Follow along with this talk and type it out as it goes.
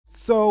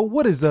So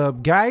what is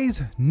up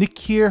guys, Nick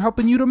here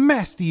helping you to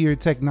master your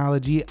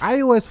technology.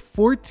 iOS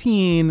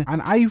 14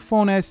 on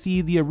iPhone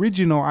SE, the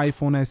original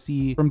iPhone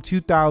SE from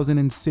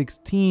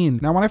 2016.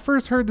 Now when I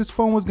first heard this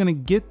phone was gonna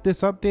get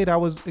this update, I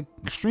was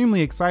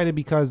extremely excited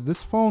because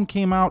this phone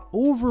came out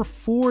over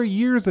 4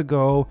 years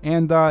ago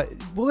and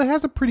well, it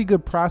has a pretty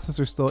good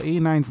processor still.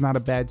 A9's not a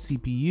bad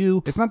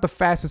CPU. It's not the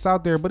fastest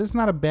out there, but it's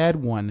not a bad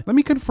one. Let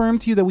me confirm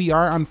to you that we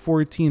are on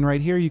 14 right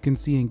here. You can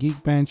see in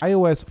Geekbench,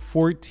 iOS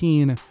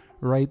 14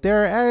 right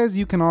there, as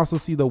you can also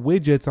see the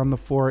widgets on the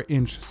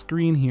 4-inch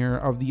screen here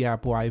of the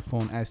Apple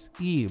iPhone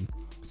SE.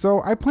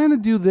 So I plan to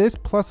do this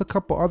plus a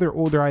couple other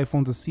older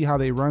iPhones to see how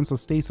they run, so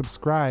stay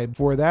subscribed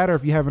for that, or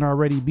if you haven't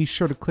already, be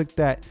sure to click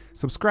that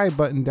subscribe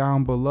button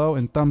down below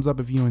and thumbs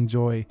up if you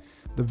enjoy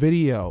the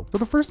video. So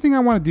the first thing I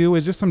want to do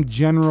is just some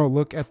general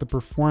look at the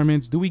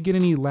performance. Do we get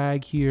any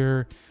lag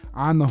here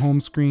on the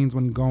home screens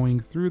when going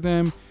through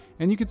them?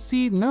 And you can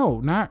see, no,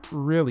 not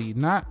really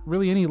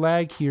any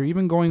lag here.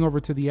 Even going over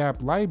to the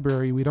app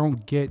library, we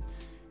don't get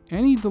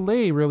any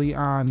delay really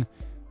on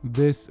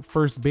this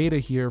first beta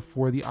here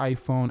for the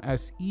iPhone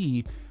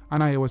SE on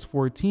iOS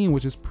 14,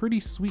 which is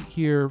pretty sweet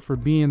here for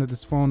being that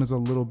this phone is a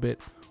little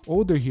bit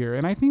older here.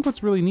 And I think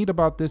what's really neat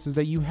about this is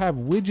that you have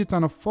widgets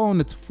on a phone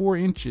that's 4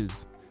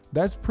 inches.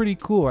 That's pretty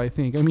cool, I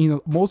think. I mean,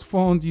 most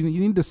phones, you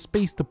need the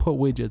space to put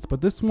widgets,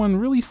 but this one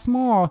really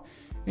small,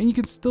 and you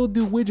can still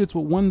do widgets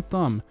with one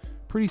thumb.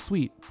 Pretty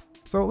sweet.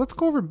 So let's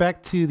go over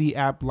back to the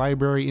app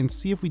library and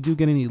see if we do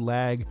get any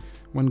lag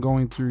when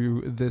going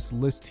through this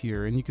list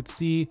here. And you can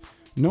see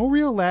no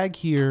real lag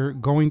here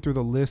going through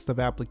the list of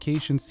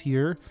applications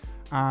here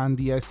on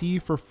the SE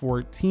for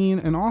 14,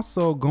 and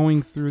also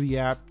going through the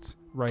apps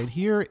right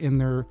here in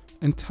their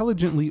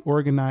intelligently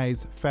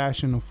organized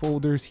fashion of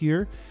folders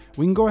here.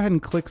 We can go ahead and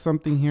click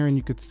something here and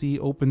you could see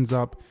opens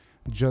up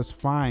just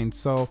fine.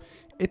 So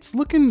it's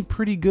looking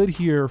pretty good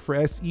here for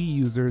SE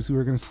users who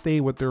are going to stay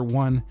with their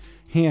one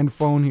hand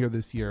phone here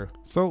this year.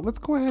 So let's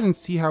go ahead and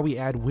see how we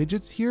add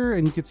widgets here.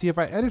 And you can see if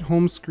I edit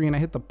home screen, I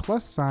hit the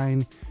plus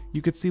sign,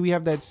 you could see we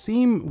have that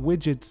same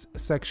widgets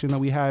section that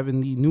we have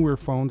in the newer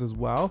phones as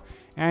well.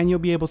 And you'll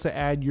be able to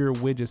add your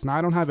widgets. Now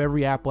I don't have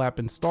every Apple app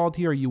installed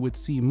here, you would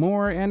see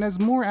more. And as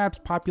more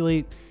apps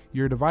populate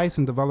your device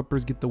and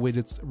developers get the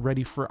widgets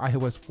ready for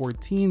iOS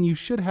 14, you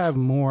should have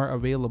more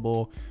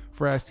available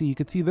for SE. You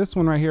could see this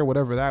one right here,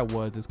 whatever that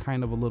was, is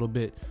kind of a little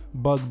bit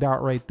bugged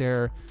out right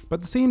there. But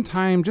at the same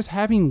time, just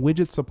having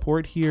widget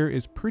support here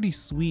is pretty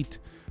sweet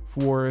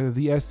for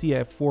the SE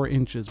at 4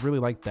 inches. Really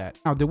like that.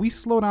 Now, did we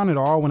slow down at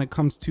all when it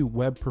comes to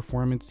web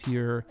performance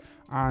here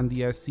on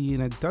the SE?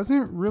 And it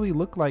doesn't really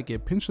look like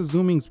it. Pinch to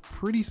zooming's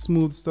pretty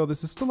smooth still.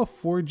 This is still a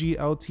 4G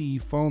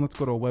LTE phone. Let's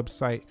go to a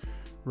website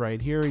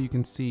right here. You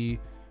can see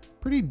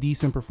pretty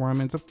decent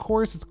performance. Of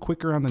course, it's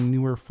quicker on the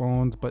newer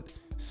phones, but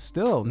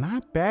still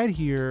not bad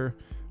here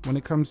when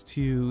it comes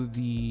to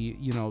the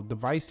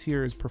device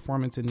here's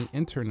performance in the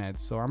internet.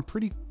 So I'm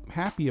pretty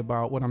happy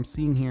about what I'm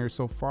seeing here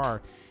so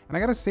far. And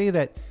I gotta say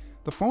that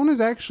the phone is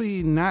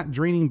actually not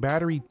draining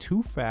battery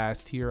too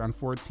fast here on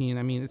 14.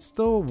 I mean, it's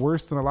still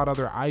worse than a lot of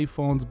other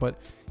iPhones, but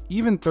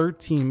even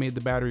 13 made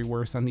the battery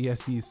worse on the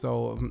SE,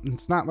 so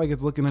it's not like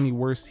it's looking any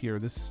worse here.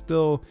 This is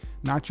still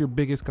not your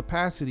biggest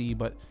capacity,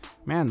 but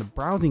man, the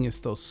browsing is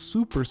still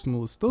super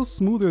smooth, still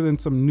smoother than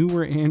some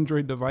newer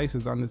Android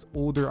devices on this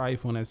older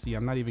iPhone SE.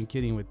 I'm not even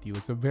kidding with you.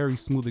 It's a very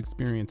smooth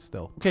experience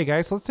still. Okay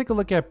guys, so let's take a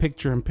look at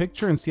picture in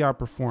picture and see how it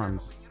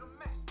performs.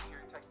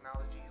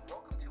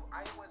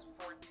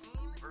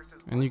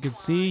 And you can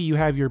see you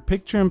have your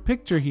picture in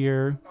picture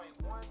here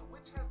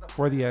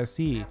for the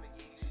SE.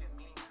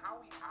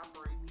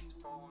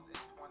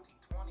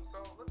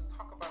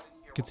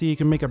 You can see you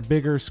can make a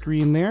bigger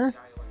screen there,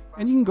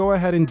 and you can go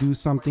ahead and do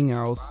something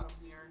else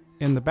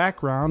in the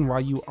background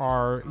while you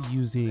are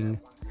using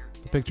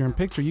the picture in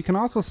picture. You can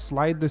also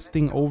slide this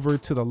thing over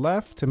to the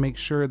left to make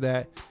sure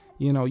that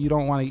you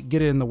don't want to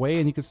get it in the way,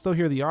 and you can still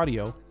hear the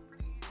audio,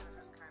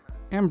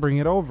 and bring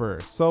it over.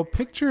 So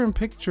picture in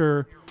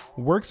picture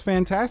works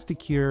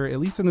fantastic here, at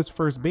least in this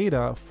first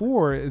beta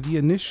for the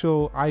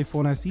initial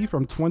iPhone SE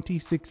from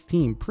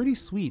 2016. Pretty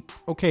sweet.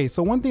 Okay,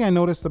 so one thing I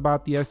noticed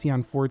about the SE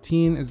on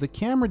 14 is the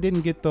camera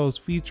didn't get those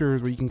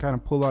features where you can kind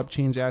of pull up,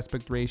 change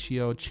aspect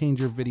ratio, change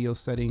your video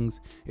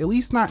settings, at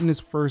least not in this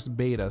first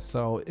beta.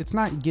 So it's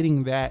not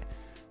getting that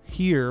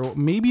here.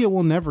 Maybe it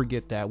will never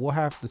get that. We'll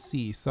have to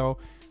see. So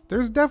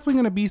there's definitely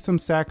going to be some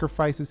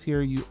sacrifices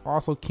here. You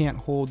also can't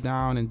hold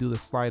down and do the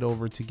slide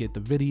over to get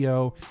the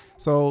video.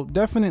 So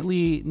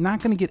definitely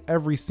not going to get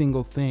every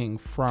single thing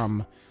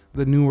from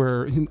the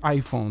newer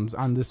iPhones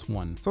on this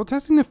one. So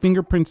testing the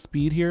fingerprint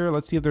speed here,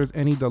 let's see if there's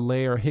any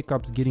delay or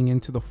hiccups getting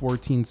into the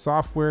 14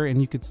 software.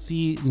 And you could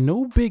see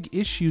no big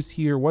issues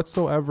here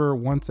whatsoever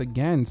once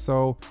again.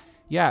 So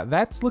yeah,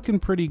 that's looking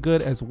pretty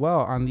good as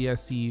well on the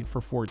SE for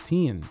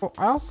 14. Well,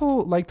 I also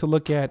like to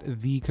look at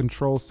the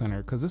control center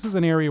because this is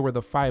an area where the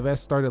 5S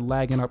started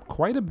lagging up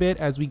quite a bit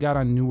as we got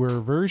on newer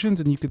versions,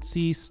 and you could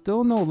see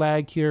still no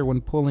lag here when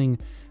pulling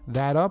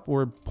that up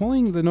or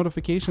pulling the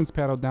notifications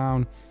panel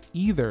down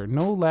either.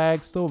 No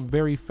lag, still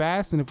very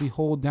fast. And if we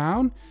hold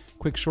down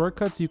quick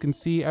shortcuts, you can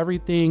see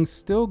everything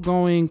still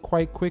going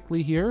quite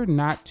quickly here,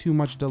 not too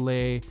much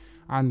delay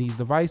on these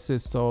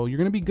devices. So you're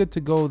gonna be good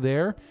to go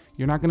there.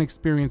 You're not gonna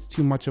experience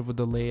too much of a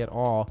delay at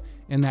all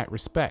in that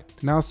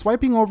respect. Now,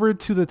 swiping over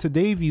to the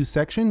Today View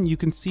section, you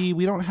can see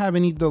we don't have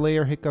any delay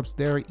or hiccups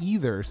there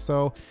either.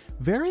 So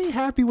very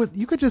happy with,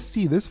 you could just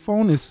see this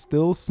phone is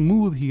still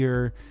smooth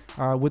here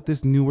with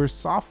this newer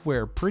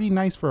software. Pretty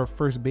nice for a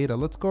first beta.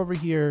 Let's go over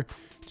here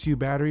to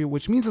battery,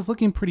 which means it's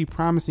looking pretty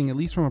promising, at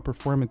least from a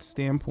performance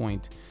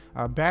standpoint.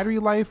 Battery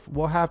life,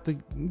 we'll have to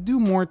do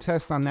more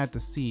tests on that to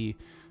see,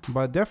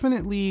 but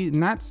definitely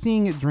not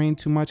seeing it drain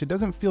too much. It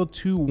doesn't feel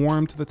too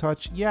warm to the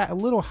touch. Yeah, a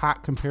little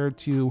hot compared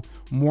to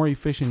more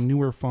efficient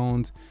newer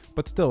phones,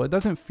 but still, it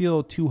doesn't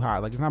feel too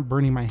hot. Like, it's not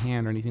burning my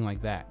hand or anything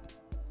like that.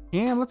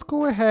 And let's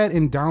go ahead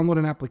and download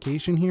an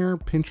application here,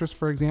 Pinterest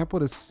for example,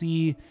 to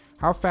see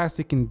how fast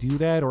it can do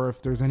that, or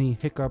if there's any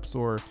hiccups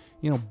or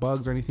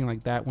bugs or anything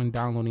like that when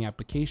downloading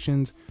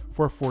applications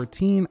for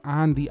 14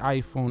 on the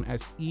iPhone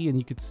SE. And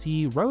you could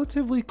see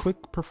relatively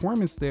quick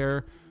performance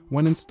there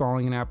when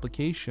installing an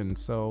application.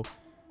 So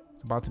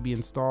it's about to be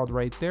installed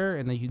right there,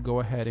 and then you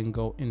go ahead and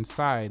go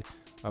inside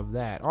of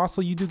that.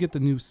 Also, you do get the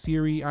new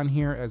Siri on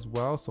here as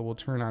well. So we'll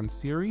turn on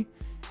Siri,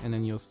 and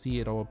then you'll see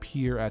it'll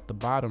appear at the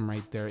bottom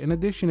right there. In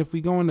addition, if we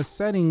go into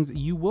settings,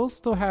 you will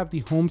still have the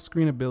home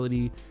screen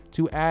ability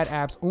to add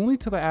apps only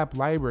to the app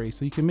library.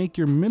 So you can make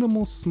your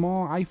minimal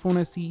small iPhone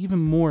SE even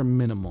more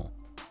minimal.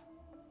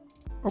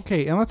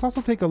 Okay, and let's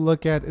also take a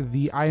look at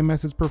the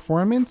iMessage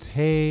performance.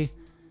 Hey,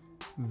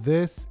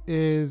 this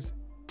is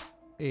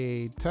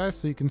a test,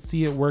 so you can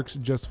see it works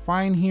just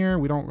fine here.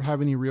 We don't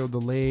have any real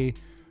delay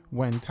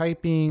when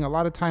typing. A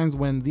lot of times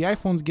when the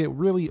iPhones get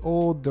really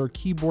old, their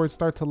keyboards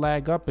start to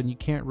lag up and you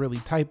can't really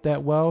type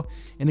that well,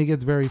 and it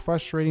gets very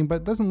frustrating, but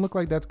it doesn't look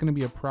like that's going to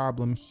be a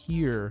problem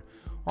here.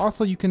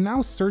 Also, you can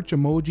now search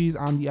emojis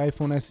on the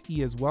iPhone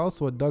SE as well,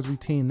 so it does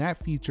retain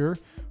that feature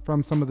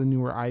from some of the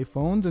newer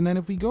iPhones. And then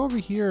if we go over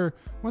here,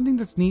 one thing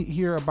that's neat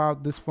here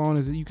about this phone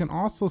is that you can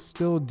also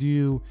still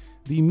do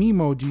the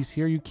Memojis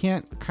here. You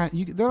can't,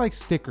 they're like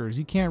stickers.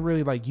 You can't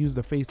really like use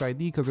the Face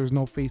ID because there's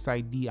no Face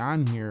ID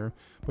on here,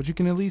 but you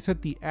can at least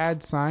hit the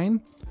add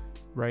sign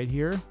right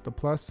here, the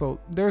plus. So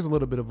there's a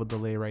little bit of a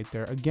delay right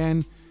there.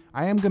 Again,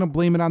 I am gonna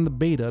blame it on the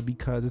beta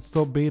because it's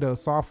still beta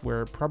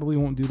software. Probably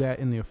won't do that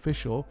in the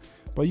official,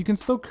 but you can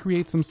still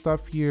create some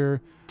stuff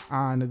here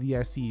on the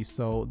SE.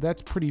 So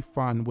that's pretty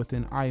fun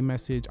within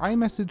iMessage.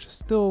 iMessage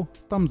still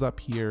thumbs up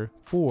here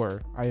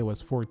for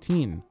iOS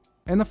 14.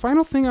 And the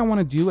final thing I want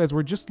to do, as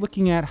we're just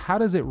looking at how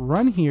does it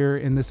run here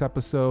in this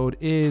episode,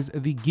 is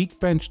the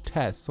Geekbench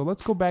test. So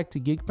let's go back to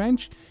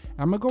Geekbench.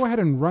 I'm gonna go ahead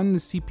and run the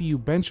CPU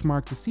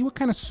benchmark to see what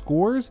kind of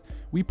scores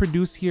we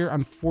produce here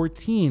on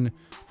 14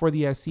 for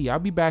the SE. I'll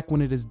be back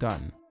when it is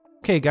done.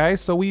 Okay guys,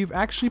 so we've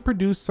actually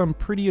produced some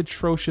pretty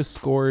atrocious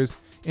scores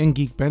in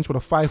Geekbench with a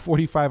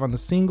 545 on the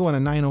single and a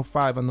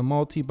 905 on the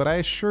multi, but I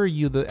assure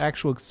you the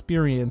actual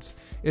experience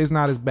is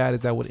not as bad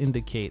as that would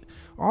indicate.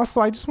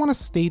 Also, I just want to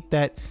state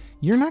that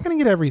you're not going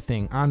to get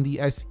everything on the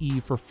SE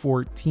for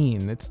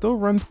 14. It still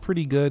runs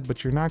pretty good,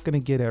 but you're not going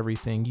to get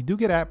everything. You do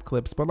get app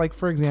clips, but like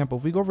for example,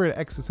 if we go over to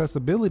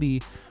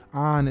accessibility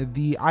on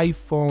the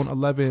iPhone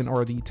 11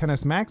 or the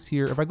XS Max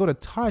here, if I go to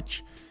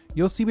touch,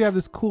 you'll see we have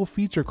this cool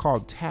feature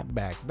called tap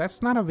back.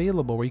 That's not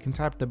available, where you can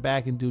tap the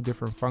back and do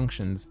different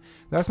functions.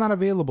 That's not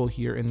available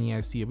here in the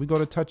SE. If we go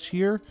to touch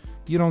here,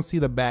 you don't see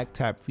the back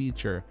tap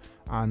feature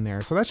on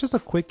there. So that's just a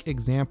quick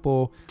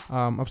example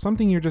of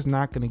something you're just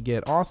not going to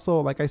get. Also,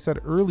 like I said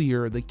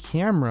earlier, the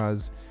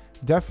cameras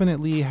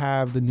definitely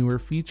have the newer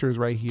features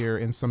right here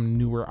in some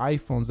newer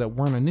iPhones that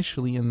weren't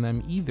initially in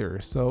them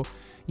either. So,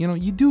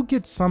 you do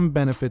get some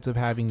benefits of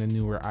having the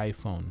newer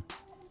iPhone.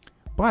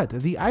 But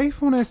the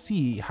iPhone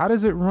SE, how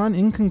does it run?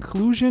 In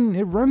conclusion,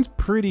 it runs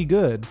pretty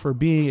good for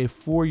being a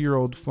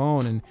 4-year-old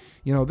phone.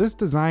 And this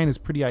design is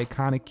pretty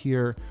iconic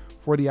here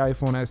for the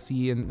iPhone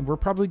SE, and we're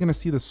probably going to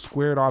see the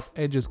squared off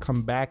edges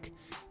come back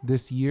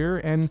this year.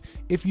 And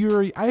if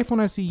you're an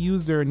iPhone SE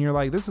user and you're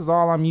like, this is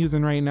all I'm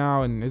using right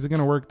now, and is it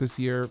going to work this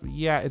year?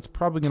 Yeah, it's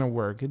probably going to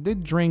work. It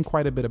did drain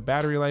quite a bit of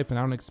battery life, and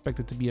I don't expect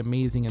it to be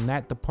amazing in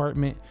that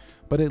department,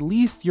 but at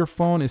least your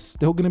phone is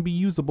still going to be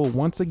usable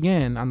once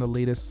again on the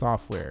latest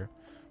software,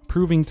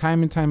 proving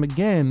time and time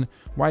again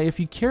why, if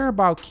you care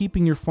about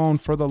keeping your phone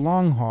for the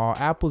long haul,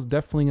 Apple's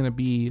definitely going to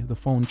be the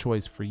phone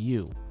choice for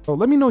you. So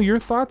let me know your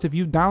thoughts. If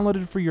you've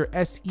downloaded for your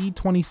SE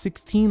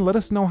 2016, let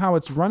us know how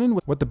it's running,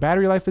 what the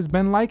battery life has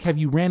been like. Have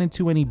you ran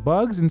into any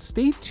bugs? And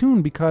stay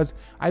tuned, because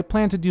I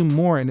plan to do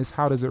more in this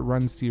How Does It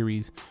Run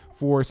series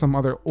for some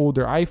other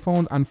older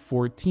iPhones on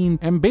 14.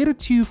 And beta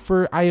 2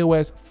 for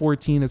iOS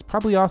 14 is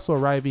probably also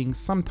arriving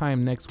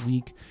sometime next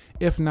week,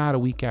 if not a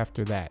week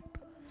after that.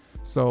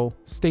 So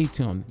stay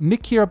tuned.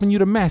 Nick here, helping you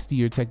to master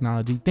your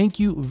technology. Thank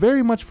you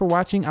very much for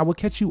watching. I will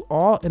catch you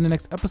all in the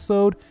next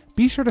episode.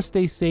 Be sure to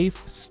stay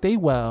safe, stay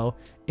well,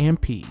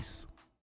 and peace.